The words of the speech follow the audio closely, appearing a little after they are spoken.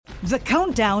The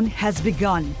countdown has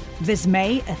begun. This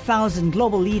May, 1,000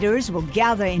 global leaders will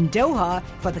gather in Doha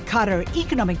for the Qatar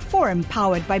Economic Forum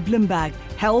powered by Bloomberg,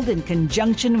 held in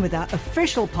conjunction with our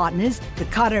official partners, the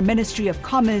Qatar Ministry of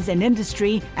Commerce and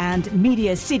Industry and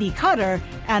Media City Qatar,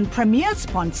 and premier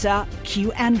sponsor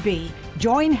QNB.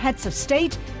 Join heads of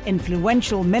state,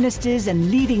 influential ministers,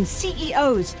 and leading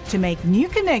CEOs to make new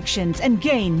connections and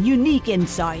gain unique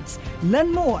insights.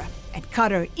 Learn more at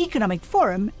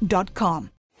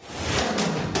QatarEconomicForum.com.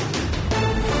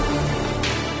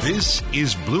 This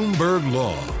is Bloomberg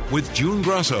Law with June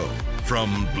Grasso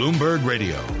from Bloomberg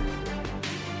Radio.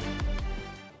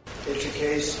 It's a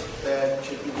case that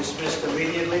should be dismissed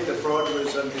immediately. The fraud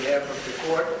was on behalf of the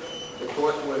court. The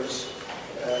court was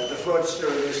the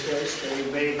fraudster in this case. They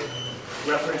made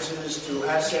references to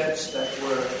assets that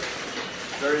were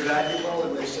very valuable,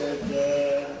 and they said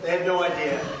they had no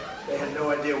idea. They had no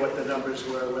idea what the numbers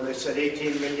were when they said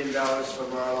 $18 million for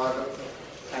Mar-a-Lago.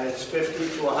 And it's 50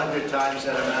 to 100 times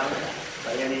that amount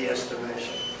by any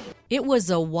estimation. It was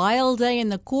a wild day in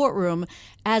the courtroom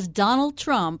as Donald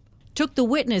Trump took the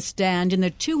witness stand in the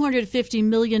 $250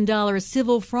 million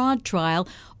civil fraud trial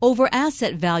over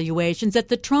asset valuations at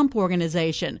the Trump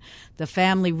Organization, the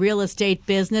family real estate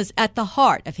business at the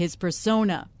heart of his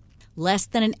persona. Less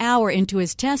than an hour into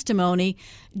his testimony,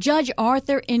 Judge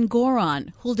Arthur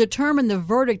Engoron, who'll determine the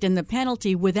verdict and the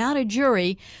penalty without a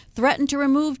jury, threatened to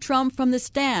remove Trump from the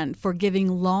stand for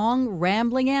giving long,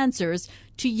 rambling answers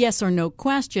to yes or no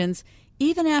questions,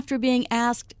 even after being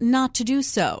asked not to do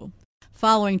so.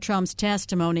 Following Trump's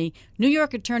testimony, New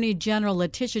York Attorney General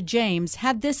Letitia James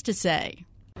had this to say.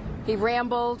 He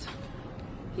rambled,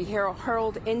 he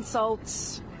hurled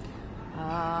insults,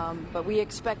 but we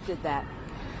expected that.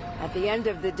 At the end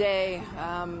of the day,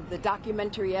 the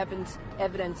documentary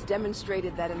evidence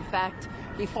demonstrated that, in fact,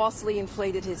 he falsely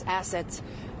inflated his assets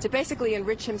to basically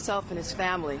enrich himself and his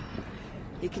family.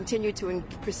 He continued to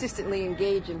persistently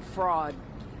engage in fraud.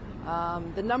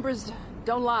 The numbers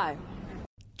don't lie.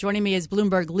 Joining me is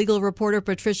Bloomberg legal reporter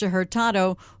Patricia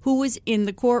Hurtado, who was in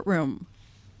the courtroom.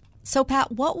 So,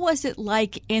 Pat, what was it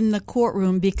like in the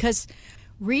courtroom? Because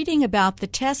reading about the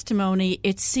testimony,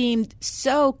 it seemed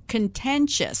so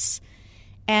contentious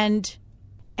and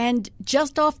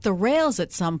just off the rails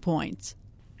at some points.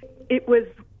 It was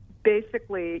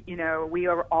basically, we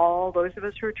are all, those of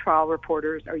us who are trial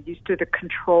reporters, are used to the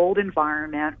controlled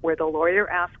environment where the lawyer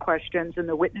asks questions and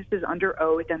the witness is under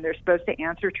oath and they're supposed to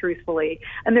answer truthfully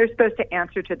and they're supposed to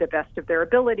answer to the best of their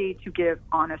ability to give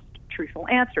honest, truthful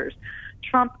answers.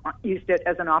 Trump used it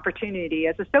as an opportunity,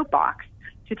 as a soapbox,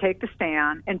 to take the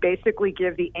stand and basically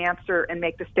give the answer and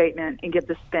make the statement and give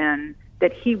the spin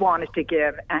that he wanted to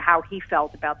give and how he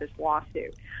felt about this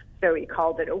lawsuit. So he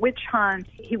called it a witch hunt.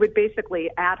 He would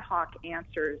basically ad hoc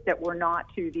answers that were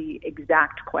not to the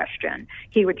exact question.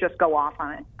 He would just go off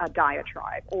on a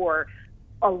diatribe or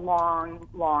a long,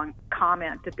 long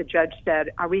comment that the judge said,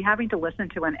 are we having to listen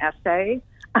to an essay?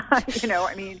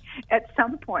 At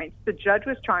some point, the judge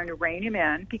was trying to rein him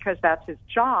in because that's his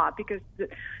job, because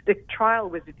the trial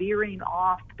was veering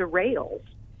off the rails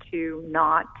to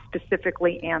not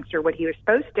specifically answer what he was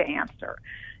supposed to answer.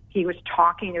 He was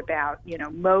talking about,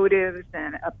 motives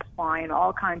and applying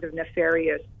all kinds of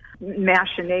nefarious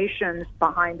machinations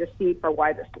behind the seat for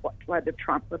why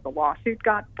the lawsuit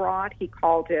got brought. He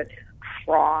called it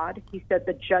fraud. He said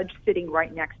the judge sitting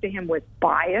right next to him was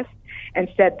biased and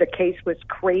said the case was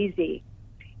crazy.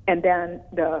 And then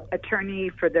the attorney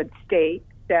for the state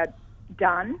said,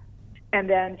 done. And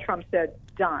then Trump said,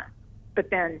 done. But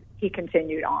then he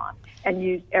continued on and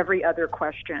used every other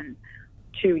question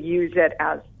to use it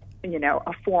as,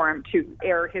 a forum to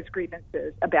air his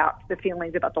grievances about the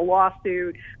feelings about the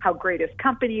lawsuit, how great his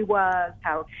company was,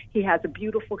 how he has a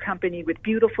beautiful company with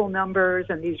beautiful numbers,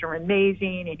 and these are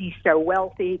amazing, and he's so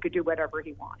wealthy, he could do whatever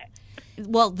he wanted.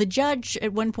 Well, the judge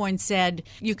at one point said,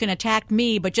 you can attack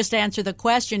me, but just answer the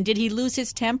question. Did he lose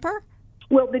his temper?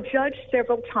 Well, the judge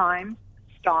several times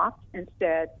stopped and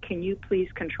said, can you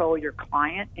please control your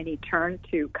client? And he turned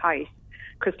to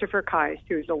Christopher Kise,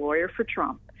 who's a lawyer for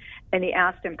Trump, and he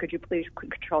asked him, could you please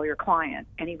control your client?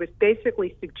 And he was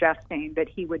basically suggesting that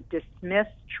he would dismiss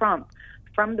Trump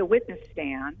from the witness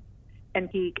stand, and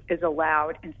he is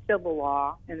allowed in civil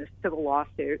law, in the civil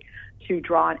lawsuit, to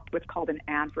draw what's called an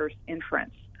adverse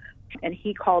inference. And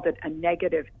he called it a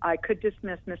negative. I could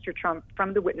dismiss Mr. Trump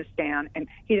from the witness stand, and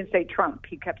he didn't say Trump,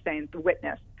 he kept saying the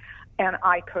witness, and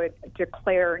I could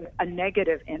declare a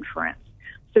negative inference.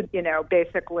 So,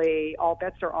 basically all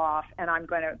bets are off, and I'm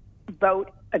going to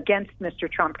vote against Mr.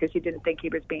 Trump because he didn't think he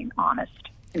was being honest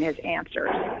in his answers.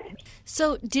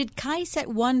 So did Kise at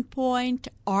one point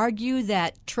argue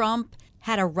that Trump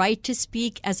had a right to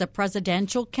speak as a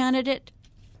presidential candidate?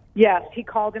 Yes, he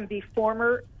called him the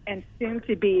former and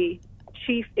soon-to-be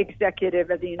chief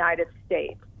executive of the United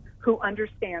States, who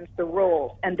understands the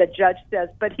rules. And the judge says,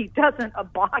 but he doesn't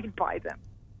abide by them.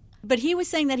 But he was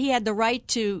saying that he had the right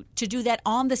to do that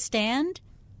on the stand?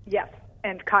 Yes,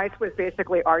 and Kais was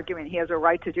basically arguing he has a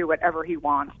right to do whatever he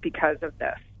wants because of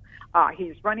this.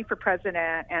 He's running for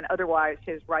president, and otherwise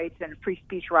his rights and free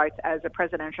speech rights as a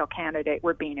presidential candidate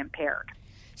were being impaired.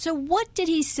 So what did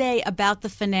he say about the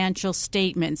financial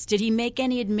statements? Did he make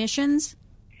any admissions?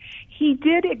 He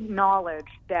did acknowledge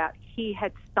that he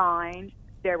had signed.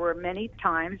 There were many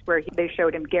times where they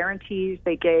showed him guarantees.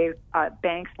 They gave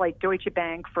banks like Deutsche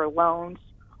Bank for loans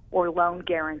or loan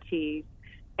guarantees,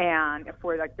 and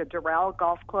for like the Doral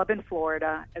Golf Club in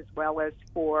Florida, as well as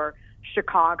for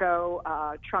Chicago,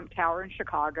 Trump Tower in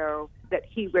Chicago, that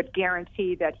he would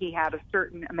guarantee that he had a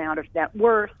certain amount of net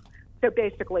worth. So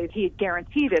basically, he had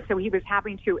guaranteed it. So he was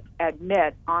having to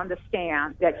admit on the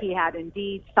stand that he had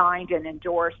indeed signed and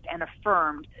endorsed and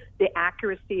affirmed the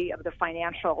accuracy of the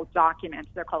financial documents.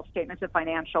 They're called statements of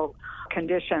financial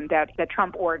condition that the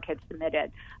Trump org had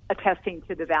submitted, attesting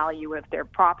to the value of their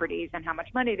properties and how much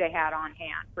money they had on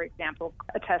hand. For example,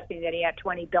 attesting that he had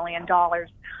 $20 billion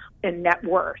in net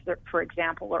worth, for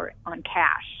example, or on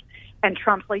cash. And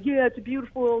Trump's like, yeah, it's a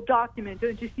beautiful document.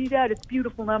 Don't you see that? It's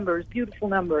beautiful numbers, beautiful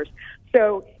numbers.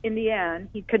 So in the end,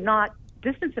 he could not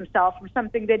distance himself from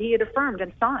something that he had affirmed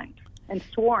and signed and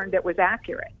sworn that was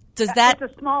accurate. That's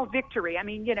a small victory. I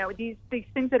mean, you know, these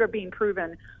things that are being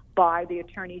proven by the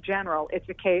Attorney General, it's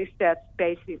a case that's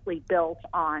basically built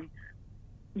on,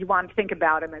 you want to think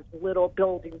about them as little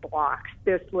building blocks,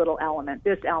 this little element,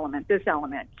 this element, this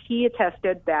element. He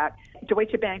attested that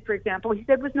Deutsche Bank, for example, he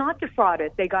said was not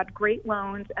defrauded. They got great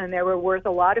loans and they were worth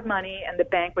a lot of money, and the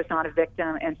bank was not a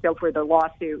victim. And so for the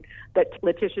lawsuit that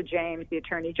Letitia James, the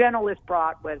Attorney General, has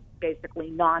brought was basically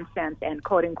nonsense and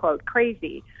quote-unquote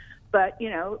crazy. But, you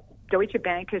know, Deutsche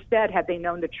Bank has said had they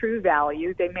known the true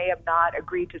value, they may have not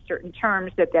agreed to certain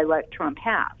terms that they let Trump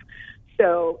have.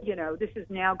 So, you know, this is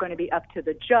now going to be up to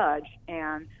the judge.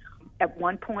 And at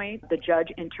one point, the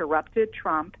judge interrupted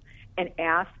Trump and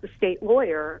asked the state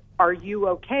lawyer, are you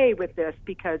okay with this?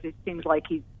 Because it seems like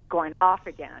he's going off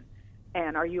again.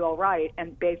 And are you all right?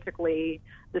 And basically,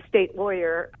 the state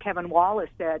lawyer, Kevin Wallace,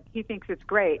 said he thinks it's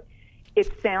great.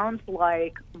 It sounds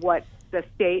like what the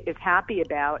state is happy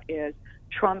about is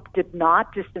Trump did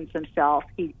not distance himself.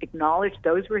 He acknowledged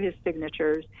those were his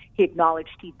signatures. He acknowledged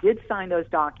he did sign those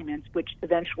documents, which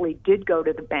eventually did go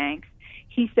to the banks.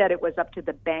 He said it was up to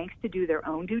the banks to do their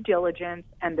own due diligence,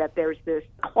 and that there's this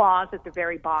clause at the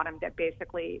very bottom that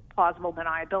basically plausible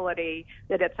deniability,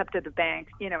 that it's up to the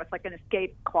banks. You know, it's like an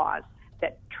escape clause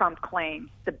that Trump claims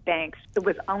the banks,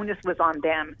 onus was on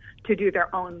them to do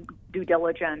their own due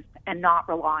diligence and not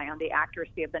rely on the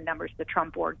accuracy of the numbers the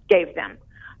Trump board gave them.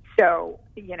 So,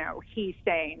 you know, he's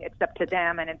saying it's up to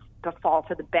them and it's the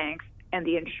fault of the banks and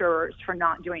the insurers for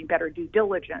not doing better due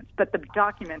diligence. But the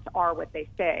documents are what they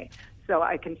say. So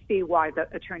I can see why the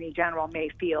Attorney General may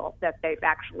feel that they've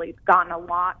actually gotten a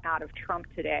lot out of Trump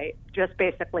today, just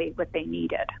basically what they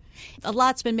needed. A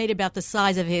lot's been made about the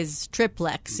size of his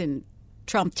triplex in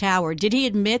Trump Tower. Did he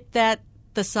admit that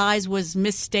the size was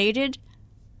misstated?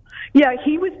 Yeah,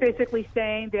 he was basically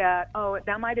saying that,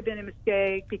 that might have been a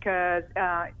mistake because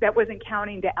that wasn't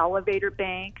counting the elevator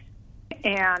banks,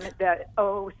 and that,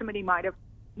 somebody might have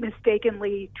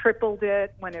mistakenly tripled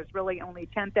it when it was really only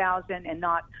 10,000 and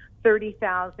not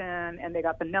 30,000, and they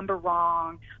got the number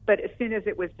wrong. But as soon as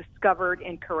it was discovered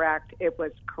incorrect, it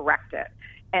was corrected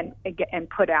and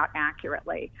put out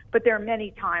accurately. But there are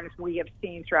many times we have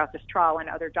seen throughout this trial and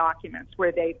other documents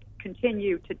where they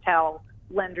continue to tell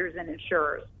lenders and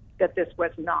insurers that this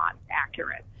was not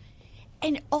accurate.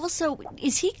 And also,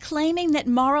 is he claiming that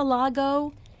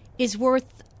Mar-a-Lago is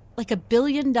worth like $1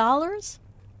 billion?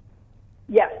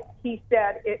 Yes, he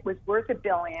said it was worth $1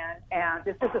 billion, and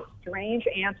this is a strange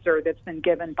answer that's been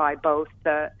given by both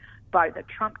the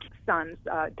Trump sons,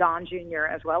 Don Jr.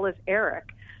 as well as Eric,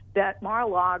 that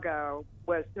Mar-a-Lago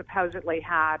was supposedly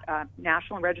had a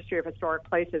National Registry of Historic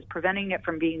Places preventing it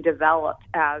from being developed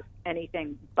as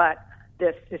anything but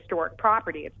this historic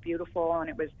property. It's beautiful, and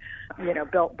it was,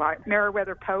 built by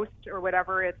Meriwether Post or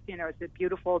whatever. It's a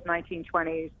beautiful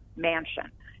 1920s mansion,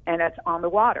 and it's on the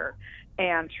water.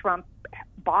 And Trump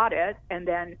bought it and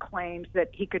then claims that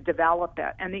he could develop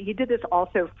it. And he did this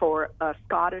also for a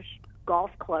Scottish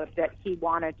golf club that he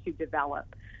wanted to develop.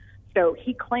 So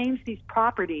he claims these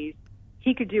properties,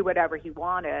 he could do whatever he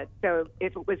wanted. So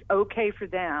if it was okay for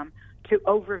them to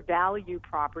overvalue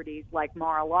properties like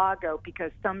Mar-a-Lago,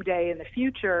 because someday in the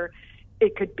future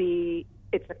it could be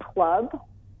It's a club,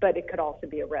 but it could also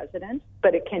be a residence,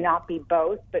 but it cannot be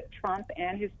both. But Trump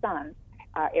and his sons,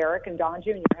 Eric and Don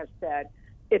Jr., have said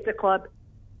it's a club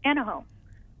and a home.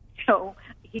 So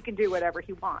he can do whatever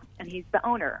he wants, and he's the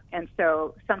owner. And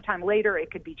so sometime later it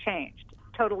could be changed,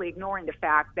 totally ignoring the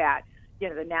fact that,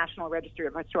 the National Registry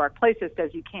of Historic Places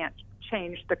says you can't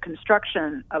change the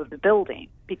construction of the building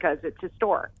because it's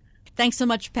historic. Thanks so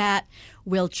much, Pat.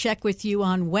 We'll check with you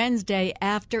on Wednesday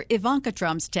after Ivanka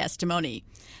Trump's testimony.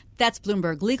 That's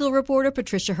Bloomberg legal reporter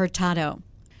Patricia Hurtado.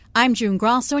 I'm June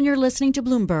Grosso, and you're listening to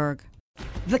Bloomberg.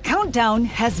 The countdown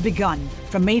has begun.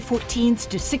 From May 14th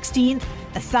to 16th,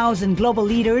 1,000 global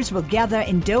leaders will gather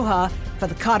in Doha for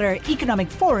the Qatar Economic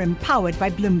Forum powered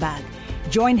by Bloomberg.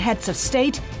 Join heads of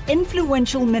state,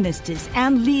 influential ministers,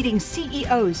 and leading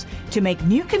CEOs to make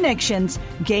new connections,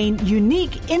 gain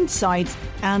unique insights,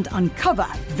 and uncover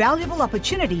valuable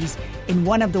opportunities in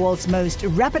one of the world's most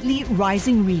rapidly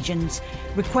rising regions.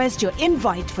 Request your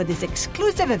invite for this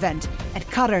exclusive event at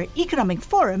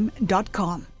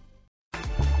QatarEconomicForum.com.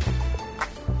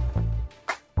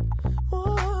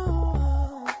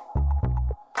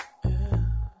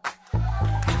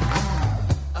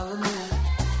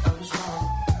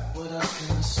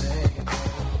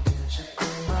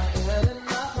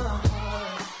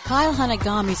 Kyle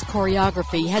Hanagami's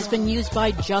choreography has been used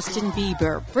by Justin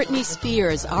Bieber, Britney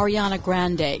Spears, Ariana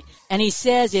Grande, and he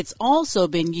says it's also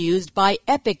been used by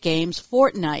Epic Games'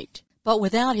 Fortnite, but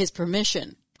without his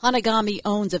permission. Hanagami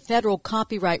owns a federal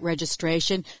copyright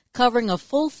registration covering a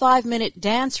full 5-minute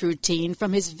dance routine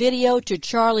from his video to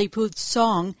Charlie Puth's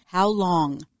song, How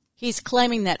Long. He's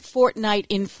claiming that Fortnite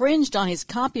infringed on his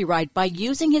copyright by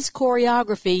using his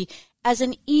choreography as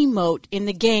an emote in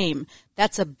the game.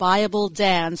 That's a buyable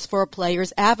dance for a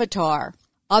player's avatar.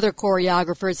 Other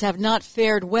choreographers have not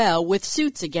fared well with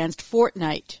suits against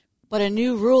Fortnite. But a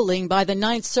new ruling by the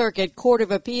Ninth Circuit Court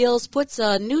of Appeals puts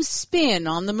a new spin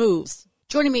on the moves.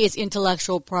 Joining me is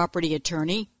intellectual property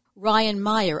attorney Ryan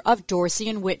Meyer of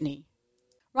Dorsey & Whitney.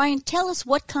 Ryan, tell us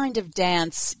what kind of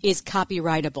dance is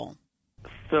copyrightable.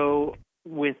 So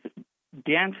with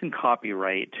dance and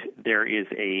copyright, there is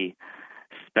a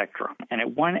spectrum. And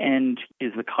at one end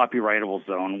is the copyrightable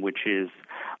zone, which is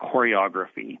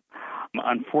choreography.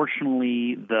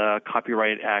 Unfortunately, the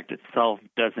Copyright Act itself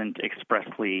doesn't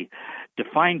expressly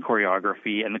define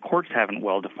choreography, and the courts haven't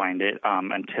well defined it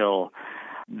until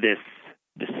this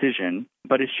decision.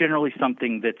 But it's generally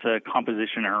something that's a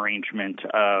composition or arrangement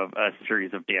of a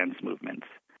series of dance movements.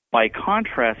 By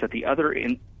contrast, at the other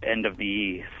end of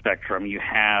the spectrum, you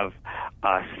have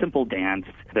simple dance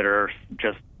that are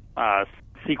just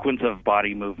sequence of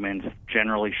body movements,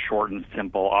 generally short and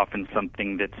simple, often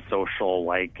something that's social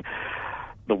like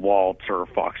the waltz or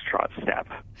foxtrot step,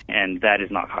 and that is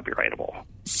not copyrightable.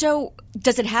 So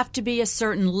does it have to be a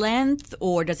certain length,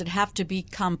 or does it have to be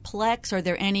complex? Are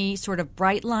there any sort of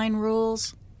bright line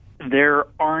rules? There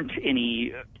aren't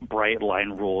any bright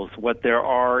line rules. What there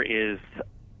are is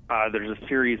there's a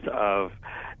series of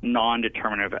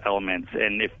non-determinative elements,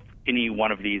 and if any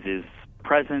one of these is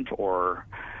present or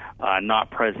not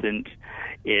present,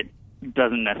 it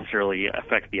doesn't necessarily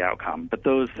affect the outcome. But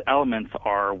those elements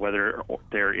are whether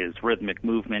there is rhythmic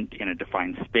movement in a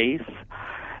defined space,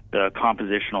 the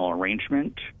compositional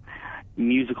arrangement,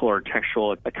 musical or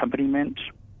textual accompaniment,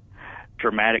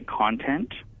 dramatic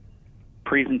content,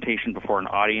 presentation before an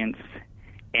audience,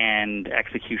 and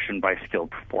execution by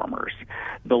skilled performers.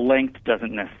 The length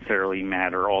doesn't necessarily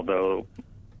matter, although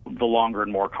the longer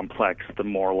and more complex, the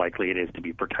more likely it is to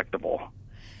be protectable.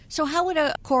 So how would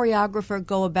a choreographer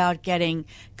go about getting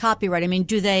copyright? I mean,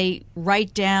 do they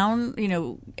write down,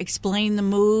 explain the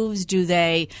moves? Do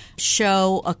they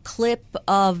show a clip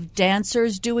of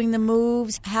dancers doing the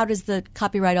moves? How does the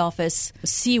Copyright Office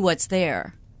see what's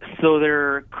there? So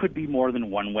there could be more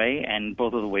than one way, and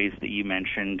both of the ways that you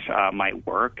mentioned might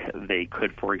work. They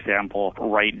could, for example,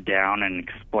 write down and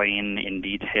explain in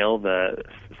detail the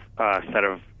set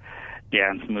of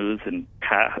dance moves and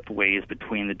pathways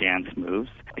between the dance moves.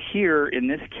 Here, in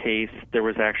this case, there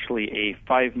was actually a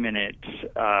 5-minute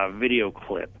video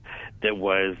clip that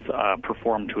was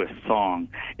performed to a song,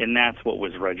 and that's what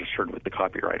was registered with the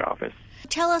Copyright Office.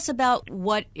 Tell us about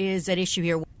what is at issue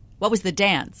here. What was the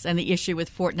dance and the issue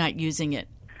with Fortnite using it?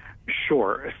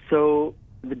 Sure. So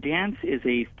the dance is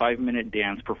a 5-minute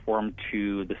dance performed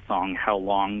to the song How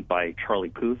Long by Charlie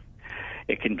Puth.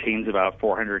 It contains about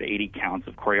 480 counts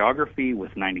of choreography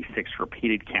with 96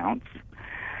 repeated counts.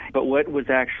 But what was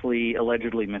actually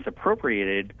allegedly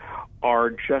misappropriated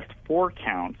are just 4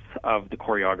 counts of the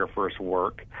choreographer's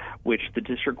work, which the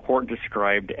district court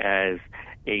described as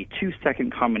a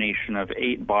 2-second combination of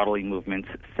 8 bodily movements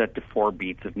set to 4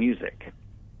 beats of music.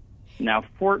 Now,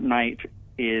 Fortnite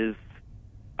is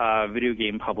a video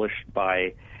game published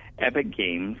by Epic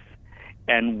Games,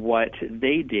 and what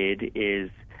they did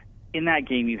is, in that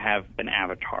game you have an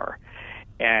avatar.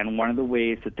 And one of the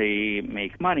ways that they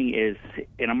make money is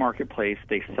in a marketplace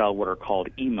they sell what are called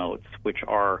emotes, which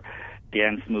are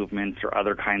dance movements or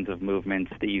other kinds of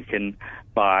movements that you can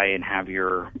buy and have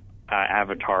your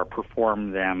avatar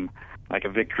perform them like a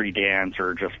victory dance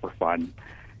or just for fun.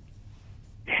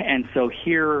 And so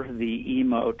here the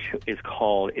emote is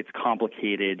called It's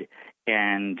Complicated,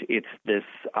 and it's this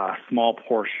small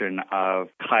portion of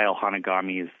Kyle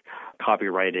Hanagami's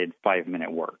copyrighted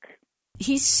 5-minute work.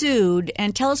 He's sued,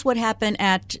 and tell us what happened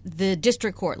at the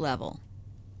district court level.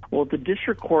 Well, at the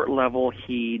district court level,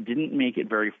 he didn't make it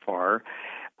very far.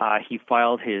 He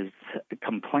filed his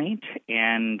complaint,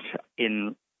 and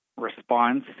in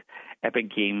response,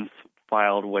 Epic Games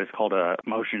filed what is called a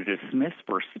motion to dismiss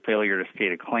for failure to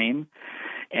state a claim,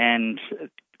 and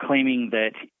claiming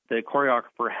that the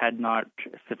choreographer had not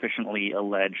sufficiently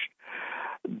alleged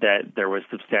that there was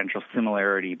substantial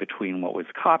similarity between what was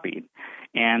copied.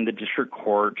 And the district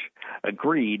court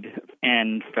agreed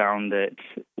and found that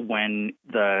when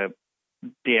the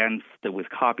dance that was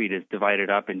copied is divided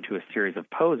up into a series of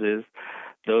poses,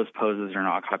 those poses are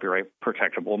not copyright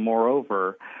protectable.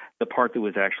 Moreover, the part that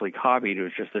was actually copied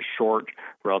was just a short,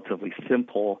 relatively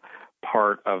simple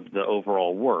part of the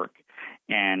overall work.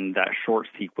 And that short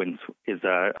sequence is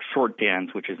a short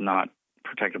dance, which is not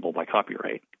protectable by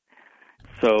copyright.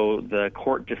 So the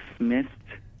court dismissed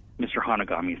Mr.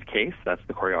 Hanagami's case, that's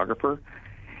the choreographer,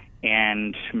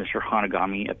 and Mr.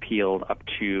 Hanagami appealed up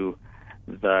to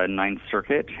the Ninth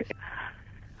Circuit.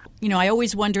 You know, I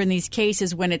always wonder in these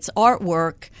cases when it's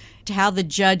artwork to how the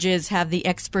judges have the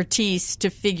expertise to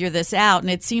figure this out.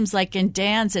 And it seems like in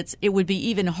dance it would be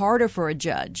even harder for a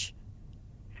judge.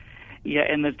 Yeah,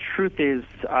 and the truth is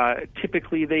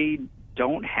typically they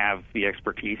don't have the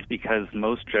expertise because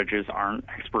most judges aren't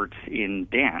experts in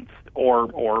dance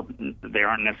or they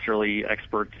aren't necessarily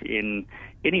experts in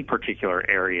any particular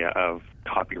area of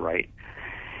copyright.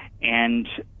 And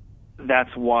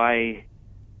that's why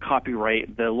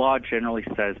the law generally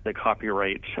says that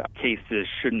copyright cases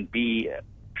shouldn't be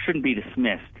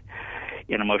dismissed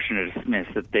in a motion to dismiss,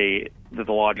 that the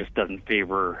law just doesn't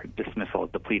favor dismissal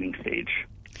at the pleading stage.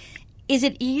 Is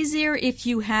it easier if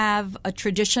you have a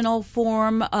traditional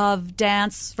form of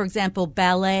dance, for example,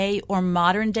 ballet or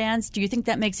modern dance? Do you think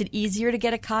that makes it easier to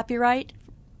get a copyright?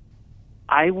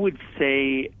 I would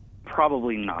say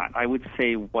probably not. I would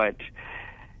say what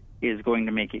is going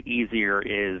to make it easier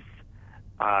is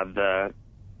the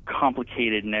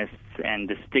complicatedness and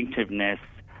distinctiveness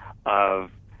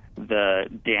of the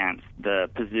dance, the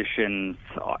positions,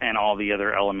 and all the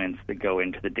other elements that go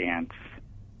into the dance.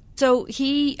 So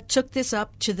he took this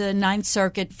up to the Ninth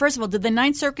Circuit. First of all, did the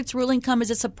Ninth Circuit's ruling come as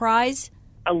a surprise?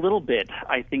 A little bit,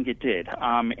 I think it did.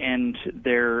 And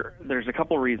there's a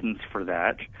couple reasons for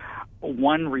that.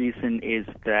 One reason is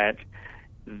that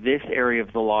this area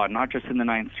of the law, not just in the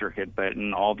Ninth Circuit, but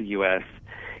in all the U.S.,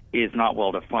 is not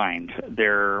well defined.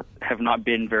 There have not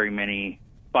been very many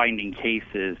binding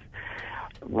cases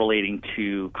relating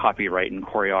to copyright and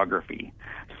choreography.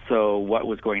 So what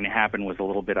was going to happen was a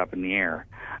little bit up in the air.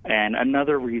 And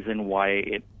another reason why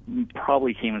it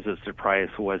probably came as a surprise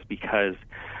was because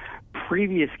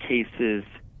previous cases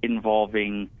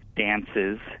involving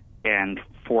dances and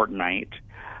Fortnite,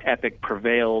 Epic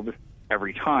prevailed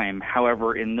every time.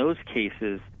 However, in those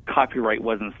cases, copyright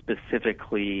wasn't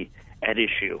specifically at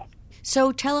issue.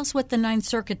 So tell us what the Ninth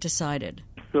Circuit decided.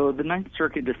 So the Ninth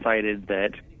Circuit decided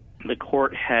that the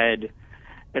court had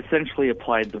essentially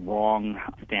applied the wrong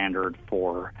standard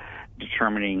for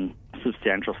determining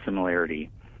substantial similarity.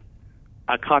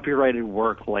 A copyrighted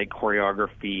work like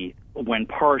choreography, when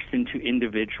parsed into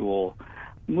individual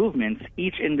movements,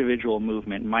 each individual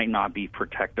movement might not be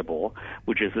protectable,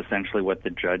 which is essentially what the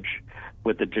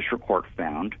district court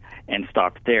found and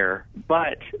stopped there.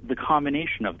 But the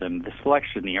combination of them, the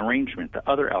selection, the arrangement, the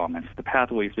other elements, the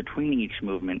pathways between each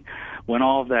movement, when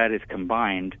all of that is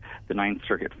combined, the Ninth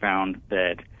Circuit found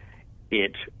that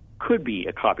it could be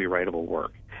a copyrightable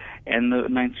work. And the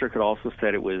Ninth Circuit also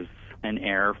said it was an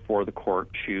error for the court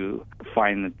to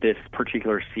find that this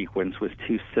particular sequence was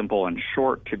too simple and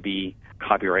short to be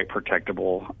copyright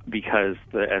protectable because,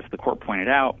 as the court pointed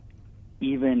out,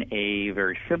 even a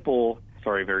very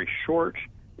short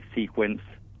sequence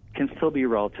can still be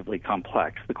relatively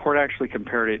complex. The court actually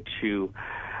compared it to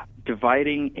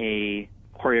dividing a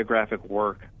choreographic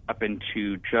work up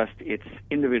into just its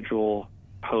individual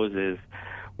poses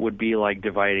would be like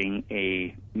dividing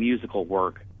a musical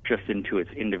work just into its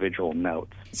individual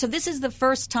notes. So this is the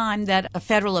first time that a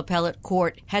federal appellate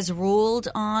court has ruled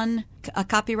on a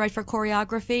copyright for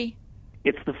choreography?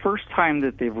 It's the first time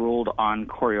that they've ruled on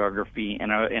choreography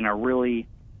in a really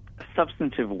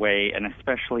substantive way, and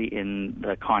especially in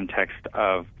the context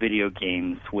of video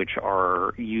games, which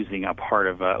are using a part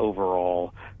of an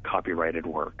overall copyrighted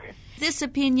work. This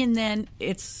opinion, then,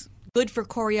 it's good for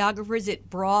choreographers. It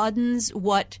broadens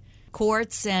what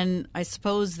courts and, I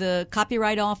suppose, the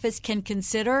Copyright Office can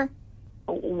consider?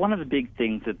 One of the big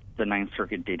things that the Ninth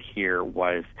Circuit did here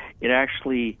was it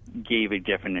actually gave a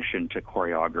definition to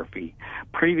choreography.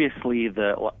 Previously,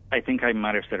 I think I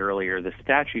might have said earlier, the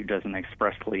statute doesn't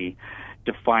expressly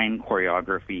define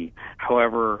choreography.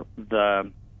 However, the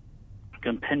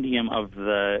compendium of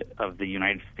the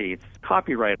United States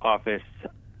Copyright Office,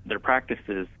 their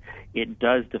practices, it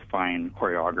does define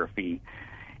choreography,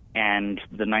 and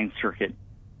the Ninth Circuit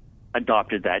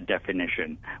adopted that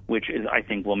definition, which is, I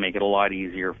think, will make it a lot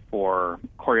easier for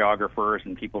choreographers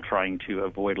and people trying to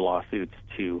avoid lawsuits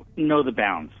to know the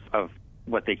bounds of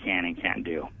what they can and can't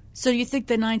do. So you think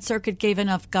the Ninth Circuit gave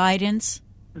enough guidance?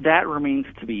 That remains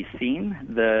to be seen.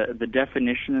 The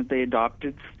definition that they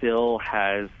adopted still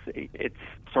has, it's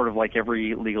sort of like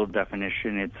every legal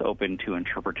definition, it's open to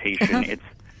interpretation. It's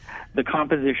the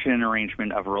composition and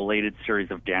arrangement of a related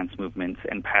series of dance movements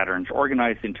and patterns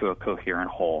organized into a coherent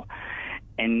whole.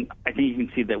 And I think you can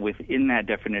see that within that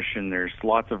definition, there's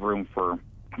lots of room for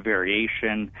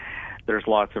variation. There's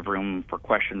lots of room for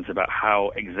questions about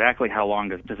how long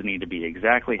does it need to be?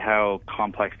 Exactly how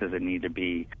complex does it need to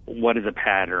be? What is a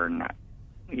pattern?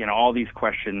 You know, all these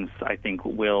questions, I think,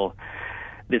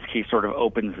 this case sort of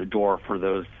opens the door for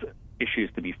those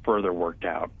issues to be further worked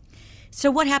out.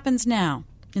 So what happens now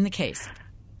in the case?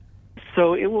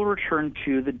 So it will return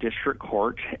to the district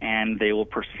court, and they will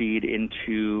proceed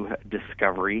into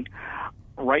discovery.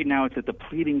 Right now it's at the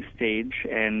pleading stage,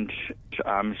 and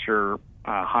Mr.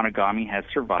 Hanagami has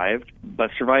survived.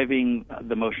 But surviving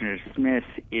the motion to dismiss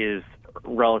is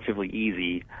relatively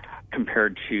easy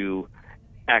compared to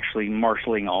actually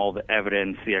marshaling all the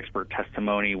evidence, the expert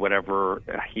testimony, whatever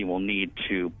he will need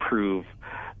to prove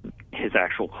his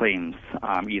actual claims,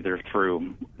 either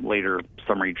through later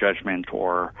summary judgment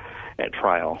or at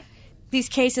trial. These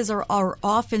cases are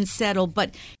often settled,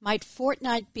 but might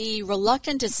Fortnite be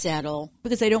reluctant to settle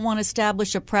because they don't want to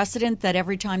establish a precedent that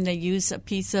every time they use a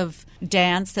piece of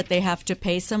dance that they have to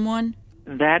pay someone?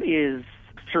 That is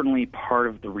certainly part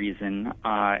of the reason.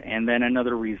 And then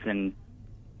another reason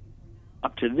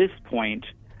up to this point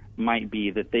might be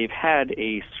that they've had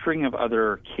a string of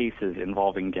other cases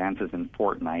involving dances in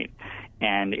Fortnite,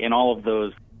 and in all of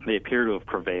those, they appear to have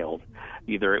prevailed.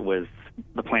 Either it was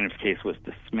the plaintiff's case was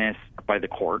dismissed by the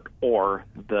court, or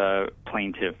the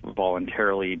plaintiff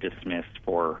voluntarily dismissed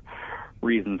for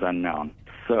reasons unknown.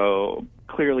 So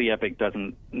clearly Epic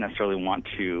doesn't necessarily want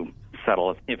to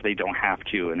settle if they don't have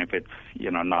to, and if it's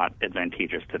not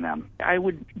advantageous to them. I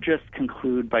would just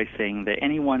conclude by saying that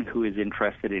anyone who is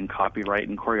interested in copyright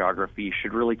and choreography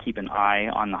should really keep an eye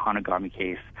on the Hanagami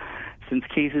case, since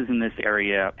cases in this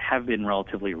area have been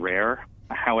relatively rare.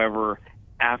 However,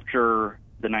 after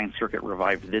the Ninth Circuit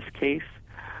revived this case,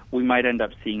 we might end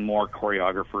up seeing more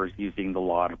choreographers using the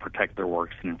law to protect their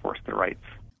works and enforce their rights.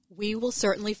 We will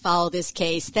certainly follow this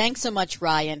case. Thanks so much,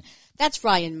 Ryan. That's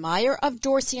Ryan Meyer of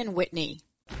Dorsey and Whitney.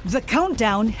 The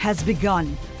countdown has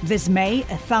begun. This May,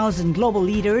 1,000 global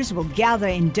leaders will gather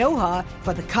in Doha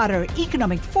for the Qatar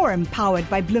Economic Forum powered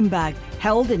by Bloomberg,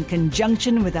 held in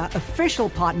conjunction with our official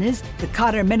partners, the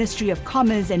Qatar Ministry of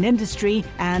Commerce and Industry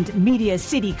and Media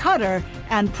City Qatar,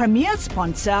 and premier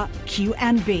sponsor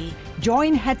QNB.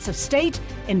 Join heads of state,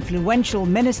 influential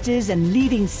ministers, and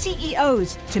leading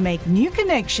CEOs to make new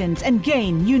connections and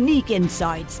gain unique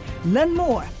insights. Learn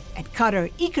more at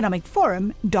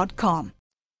QatarEconomicForum.com.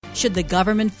 Should the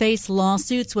government face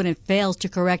lawsuits when it fails to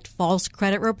correct false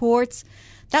credit reports?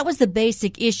 That was the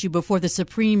basic issue before the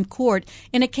Supreme Court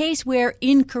in a case where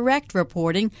incorrect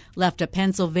reporting left a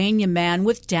Pennsylvania man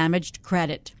with damaged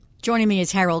credit. Joining me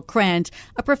is Harold Krent,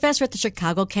 a professor at the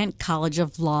Chicago-Kent College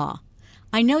of Law.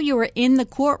 I know you were in the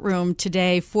courtroom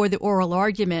today for the oral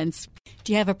arguments.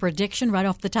 Do you have a prediction right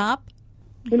off the top?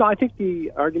 I think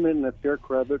the argument in the Fair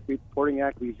Credit Reporting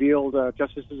Act revealed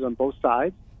justices on both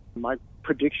sides. My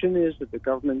prediction is that the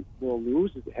government will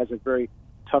lose. It has a very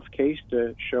tough case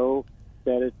to show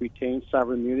that it retains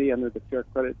sovereign immunity under the Fair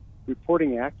Credit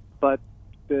Reporting Act, but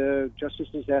the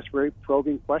justices asked very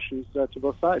probing questions to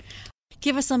both sides.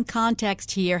 Give us some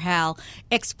context here, Hal.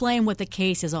 Explain what the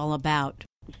case is all about.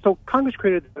 So Congress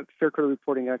created the Fair Credit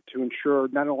Reporting Act to ensure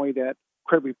not only that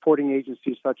credit reporting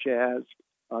agencies such as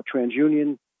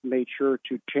TransUnion made sure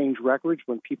to change records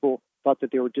when people thought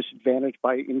that they were disadvantaged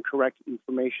by incorrect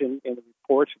information in the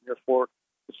reports and therefore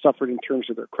suffered in terms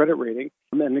of their credit rating,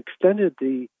 and extended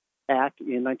the act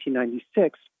in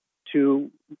 1996 to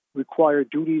require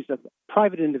duties of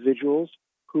private individuals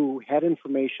who had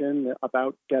information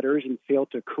about debtors and failed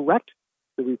to correct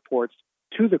the reports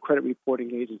to the credit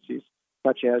reporting agencies,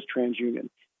 such as TransUnion.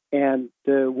 And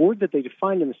the word that they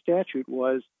defined in the statute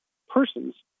was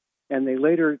persons, and they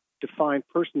later defined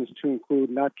persons to include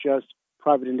not just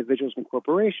private individuals and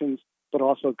corporations, but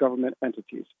also government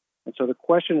entities. And so the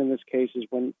question in this case is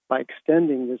when, by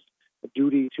extending this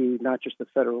duty to not just the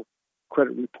federal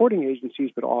credit reporting agencies,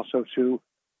 but also to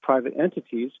private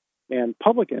entities and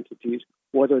public entities,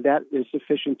 whether that is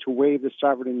sufficient to waive the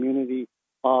sovereign immunity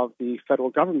of the federal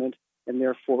government and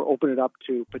therefore open it up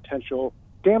to potential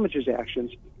damages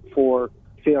actions for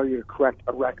failure to correct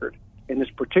a record. In this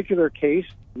particular case,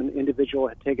 an individual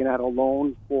had taken out a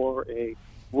loan for a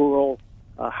rural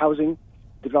housing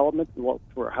development,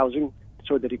 for housing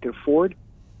so that he could afford,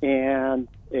 and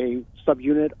a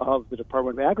subunit of the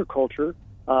Department of Agriculture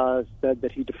said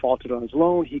that he defaulted on his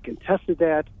loan. He contested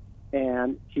that,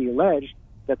 and he alleged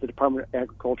that the Department of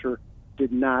Agriculture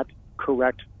did not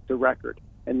correct the record,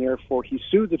 and therefore he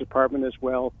sued the department as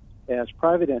well as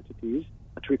private entities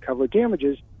to recover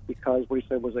damages because what he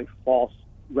said was a false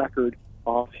record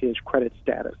of his credit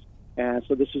status. And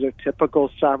so this is a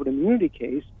typical sovereign immunity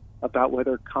case about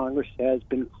whether Congress has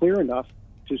been clear enough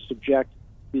to subject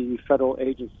the federal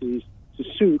agencies to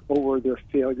suit over their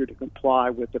failure to comply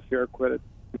with the Fair Credit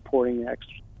Reporting Act's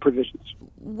provisions.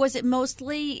 Was it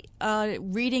mostly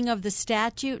reading of the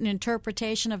statute and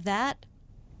interpretation of that?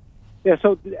 Yeah,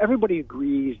 so everybody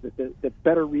agrees that the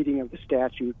better reading of the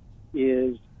statute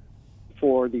is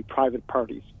for the private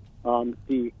parties.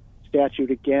 The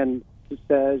statute, again,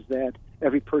 says that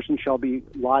every person shall be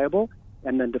liable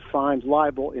and then defines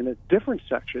liable in a different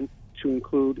section to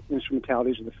include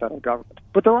instrumentalities of the federal government.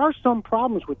 But there are some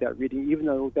problems with that reading, even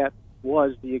though that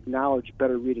was the acknowledged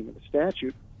better reading of the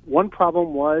statute. One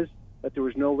problem was that there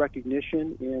was no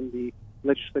recognition in the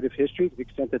legislative history, to the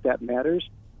extent that that matters,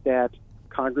 that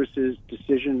Congress's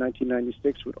decision in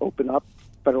 1996 would open up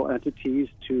federal entities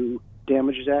to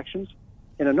damages actions.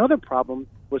 And another problem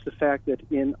was the fact that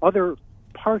in other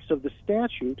parts of the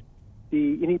statute,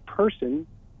 any person,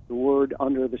 the word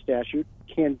under the statute,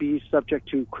 can be subject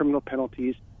to criminal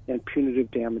penalties and punitive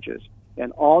damages.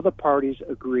 And all the parties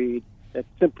agreed that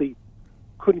simply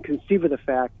couldn't conceive of the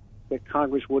fact that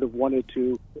Congress would have wanted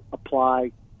to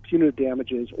apply punitive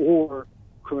damages or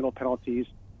criminal penalties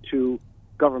to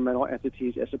governmental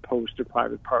entities as opposed to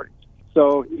private parties.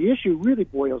 So the issue really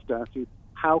boils down to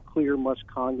how clear must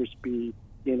Congress be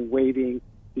in waiving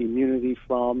the immunity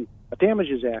from a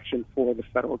damages action for the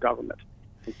federal government.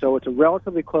 And so it's a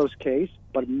relatively close case,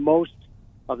 but most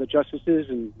of the justices,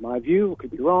 in my view,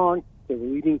 could be wrong, they were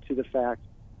leading to the fact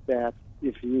that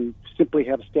if you simply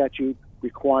have a statute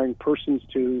requiring persons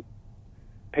to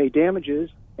pay damages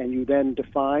and you then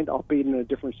defined, albeit in a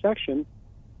different section,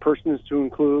 persons to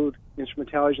include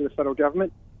instrumentalities of the federal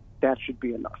government, that should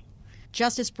be enough.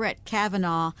 Justice Brett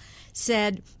Kavanaugh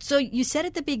said, so you said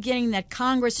at the beginning that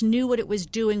Congress knew what it was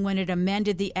doing when it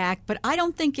amended the act, but I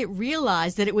don't think it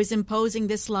realized that it was imposing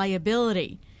this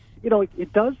liability. You know,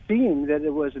 it does seem that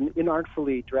it was an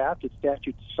inartfully drafted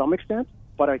statute to some extent,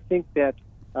 but I think that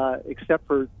except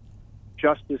for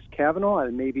Justice Kavanaugh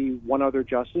and maybe one other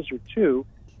justice or two,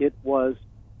 it was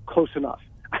close enough.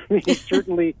 I mean,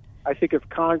 certainly, I think if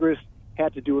Congress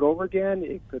had to do it over again,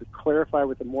 it could clarify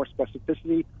with more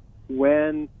specificity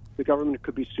when the government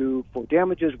could be sued for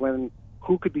damages,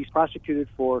 who could be prosecuted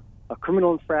for a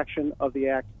criminal infraction of the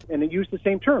act, and it used the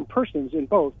same term, persons, in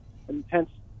both, and hence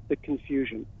the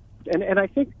confusion. And I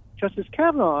think Justice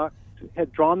Kavanaugh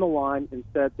had drawn the line and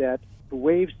said that to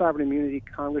waive sovereign immunity,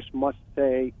 Congress must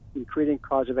say in creating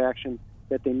cause of action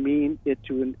that they mean it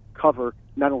to cover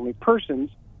not only persons,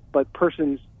 but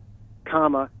persons,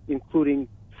 including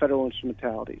federal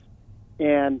instrumentalities.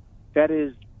 And that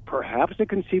is perhaps a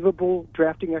conceivable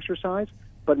drafting exercise,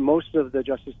 but most of the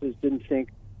justices didn't think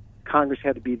Congress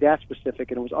had to be that specific,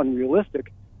 and it was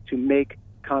unrealistic to make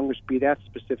Congress be that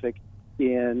specific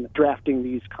in drafting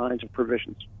these kinds of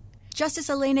provisions. Justice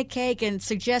Elena Kagan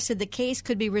suggested the case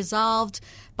could be resolved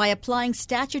by applying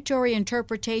statutory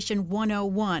interpretation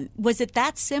 101. Was it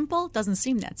that simple? Doesn't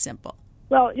seem that simple.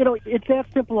 Well, you know, it's that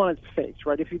simple on its face,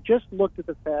 right? If you just looked at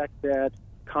the fact that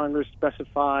Congress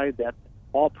specified that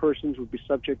all persons would be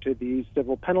subject to these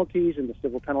civil penalties, and the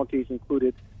civil penalties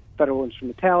included federal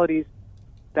instrumentalities,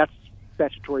 that's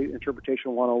statutory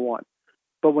interpretation 101.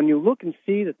 But when you look and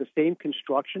see that the same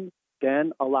construction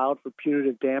then allowed for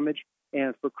punitive damage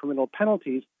and for criminal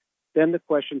penalties, then the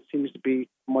question seems to be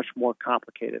much more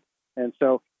complicated. And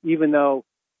so even though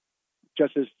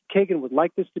Justice Kagan would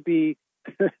like this to be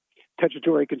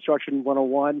statutory construction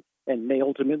 101 and may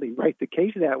ultimately write the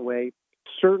case that way,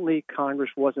 certainly Congress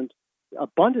wasn't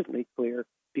abundantly clear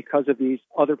because of these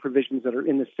other provisions that are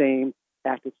in the same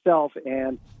act itself,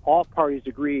 and all parties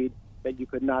agreed that you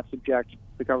could not subject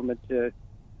the government to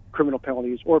criminal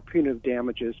penalties or punitive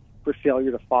damages for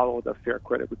failure to follow the Fair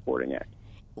Credit Reporting Act.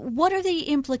 What are the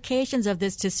implications of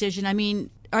this decision? I mean,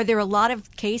 are there a lot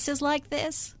of cases like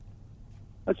this?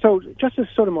 So Justice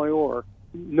Sotomayor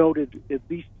noted at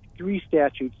least 3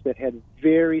 statutes that had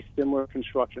very similar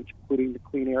constructions, including the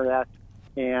Clean Air Act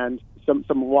and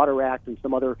some Water Act and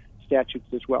some other statutes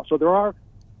as well. So there are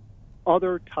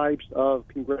other types of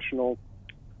congressional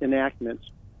enactments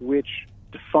which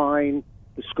define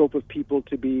the scope of people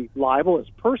to be liable as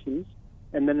persons,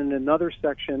 and then in another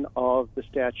section of the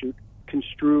statute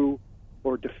construe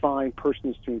or define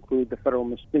persons to include the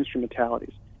federal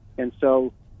instrumentalities. And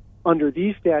so under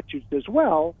these statutes as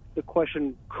well, the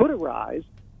question could arise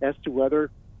as to whether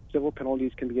civil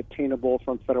penalties can be obtainable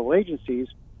from federal agencies,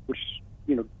 which,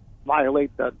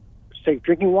 violate the Safe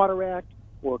Drinking Water Act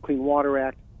or Clean Water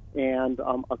Act and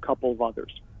a couple of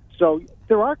others. So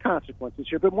there are consequences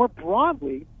here, but more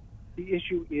broadly, the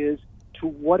issue is to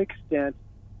what extent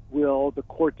will the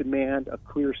court demand a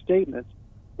clear statement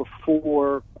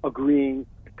before agreeing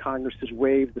that Congress has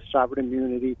waived the sovereign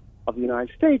immunity of the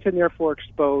United States and therefore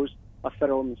expose a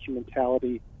federal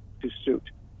instrumentality to suit.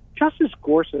 Justice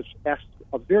Gorsuch asked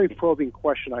a very probing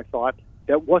question, I thought,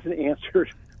 that wasn't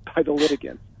answered by the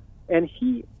litigants. And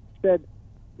he said,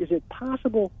 is it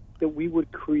possible that we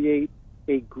would create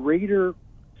a greater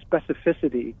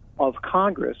specificity of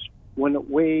Congress when it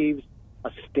waives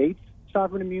a state's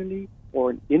sovereign immunity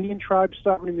or an Indian tribe's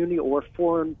sovereign immunity or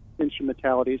foreign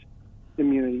instrumentalities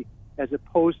immunity as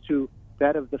opposed to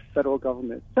that of the federal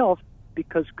government itself,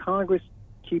 because Congress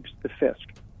keeps the fisc.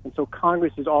 And so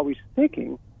Congress is always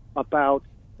thinking about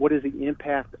what is the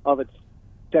impact of its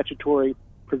statutory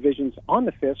provisions on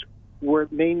the fisc, where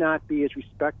it may not be as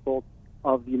respectful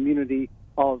of the immunity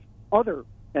of other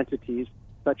entities,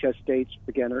 such as states,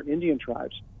 again, or Indian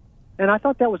tribes. And I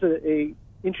thought that was a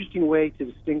interesting way to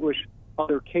distinguish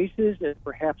other cases and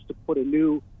perhaps to put a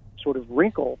new sort of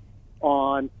wrinkle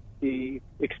on the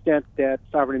extent that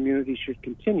sovereign immunity should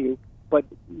continue. But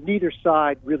neither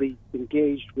side really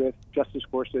engaged with Justice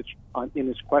Gorsuch in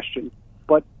this question.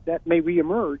 But that may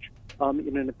reemerge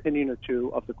in an opinion or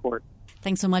two of the court.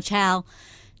 Thanks so much, Hal.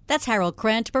 That's Harold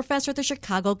Krent, professor at the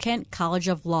Chicago-Kent College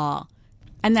of Law.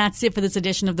 And that's it for this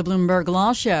edition of the Bloomberg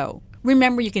Law Show.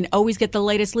 Remember, you can always get the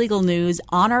latest legal news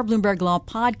on our Bloomberg Law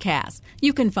podcast.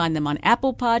 You can find them on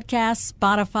Apple Podcasts,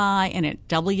 Spotify, and at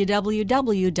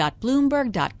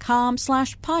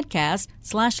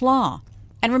www.bloomberg.com/podcast/law.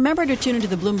 And remember to tune into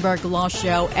the Bloomberg Law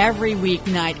Show every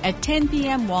weeknight at 10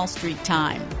 p.m. Wall Street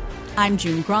time. I'm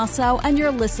June Grosso, and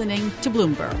you're listening to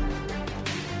Bloomberg.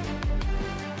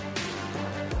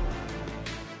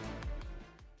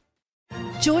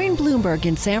 Join Bloomberg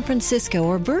in San Francisco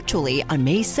or virtually on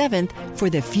May 7th for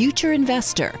The Future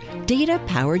Investor,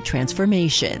 Data-Powered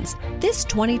Transformations. This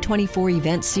 2024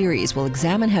 event series will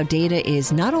examine how data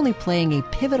is not only playing a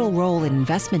pivotal role in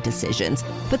investment decisions,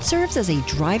 but serves as a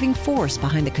driving force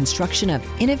behind the construction of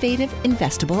innovative,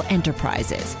 investable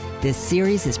enterprises. This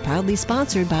series is proudly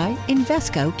sponsored by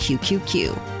Invesco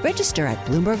QQQ. Register at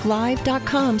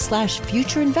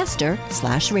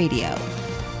BloombergLive.com/futureinvestor/radio.